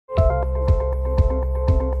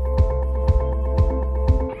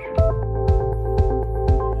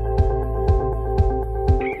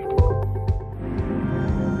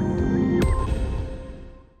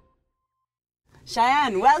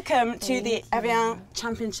Cheyenne, welcome to the Evian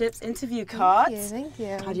Championships interview card. Thank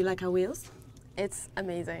you. How do you like our wheels? It's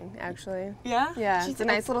amazing, actually. Yeah? Yeah, it's a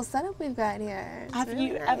nice little setup we've got here. Have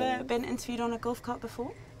you ever been interviewed on a golf cart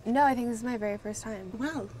before? No, I think this is my very first time.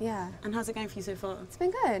 Well, yeah. And how's it going for you so far? It's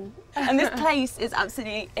been good. And this place is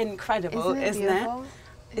absolutely incredible, isn't it?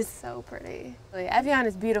 It's so pretty. Evian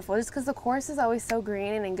is beautiful just because the course is always so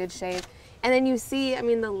green and in good shape. And then you see, I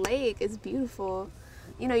mean, the lake is beautiful.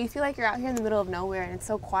 You know, you feel like you're out here in the middle of nowhere and it's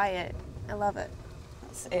so quiet. I love it.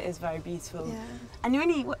 It is very beautiful. Yeah. And you're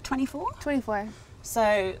only, what, 24? 24. So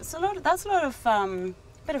it's that's a lot of,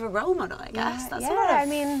 bit of a role model, I guess. That's a lot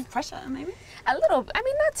of pressure, maybe? A little, I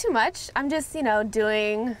mean, not too much. I'm just, you know,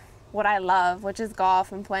 doing what I love, which is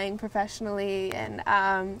golf and playing professionally. And,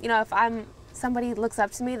 you know, if somebody looks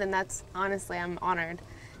up to me, then that's, honestly, I'm honored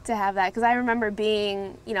to have that. Because I remember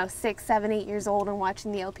being, you know, 6, 7, 8 years old and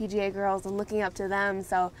watching the LPGA girls and looking up to them.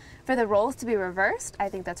 So for the roles to be reversed, I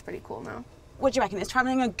think that's pretty cool now. What do you reckon? Is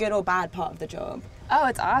traveling a good or bad part of the job? Oh,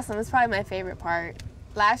 it's awesome. It's probably my favorite part.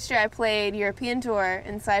 Last year I played European Tour,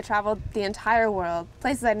 and so I traveled the entire world,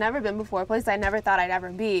 places I'd never been before, places I never thought I'd ever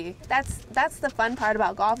be. That's the fun part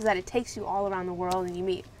about golf, is that it takes you all around the world and you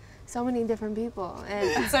meet so many different people.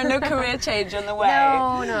 And so no career change on the way?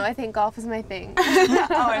 No, I think golf is my thing. Oh,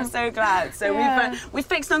 I'm so glad. So we've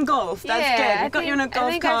fixed on golf. That's good. We've got you on a golf cart.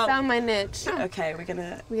 I think I found my niche. Okay, we're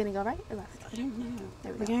gonna go right or left? I don't know.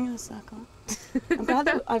 We're going in a circle. I'm glad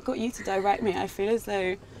that I've got you to direct me. I feel as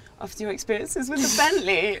though after your experiences with the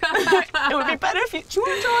Bentley, it would be better if you... Do you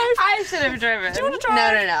want to drive? I should have driven. Do you want to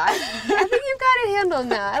drive? No. I think you've got it handled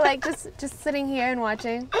now. I like just sitting here and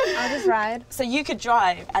watching. I'll just ride. So you could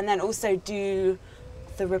drive and then also do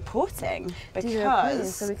the reporting,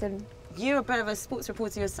 because so we could... You're a bit of a sports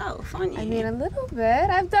reporter yourself, aren't you? I mean, a little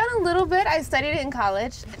bit. I've done a little bit. I studied it in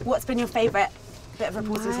college. What's been your favourite bit of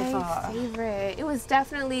reporting so far? My favorite? It was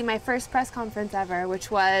definitely my first press conference ever,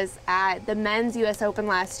 which was at the men's US Open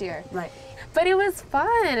last year. Right. But it was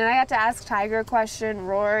fun, and I got to ask Tiger a question,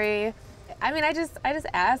 Rory. I mean, I just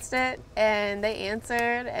asked it, and they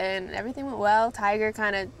answered, and everything went well. Tiger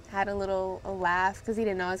kind of had a laugh because he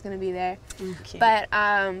didn't know I was going to be there. Okay. But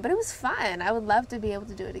it was fun. I would love to be able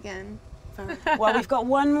to do it again. Well, we've got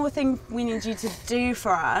one more thing we need you to do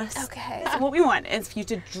for us. Okay. So what we want is for you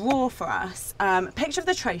to draw for us a picture of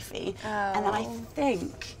the trophy, and then I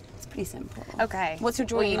think it's pretty simple. Okay. What's your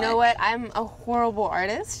drawing? Well, you know what? I'm a horrible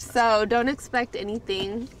artist, so don't expect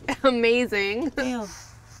anything amazing. Ew.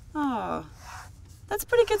 Oh, that's a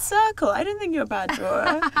pretty good circle. I don't think you're a bad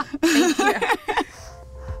drawer. Thank you.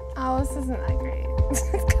 Oh, this isn't that great.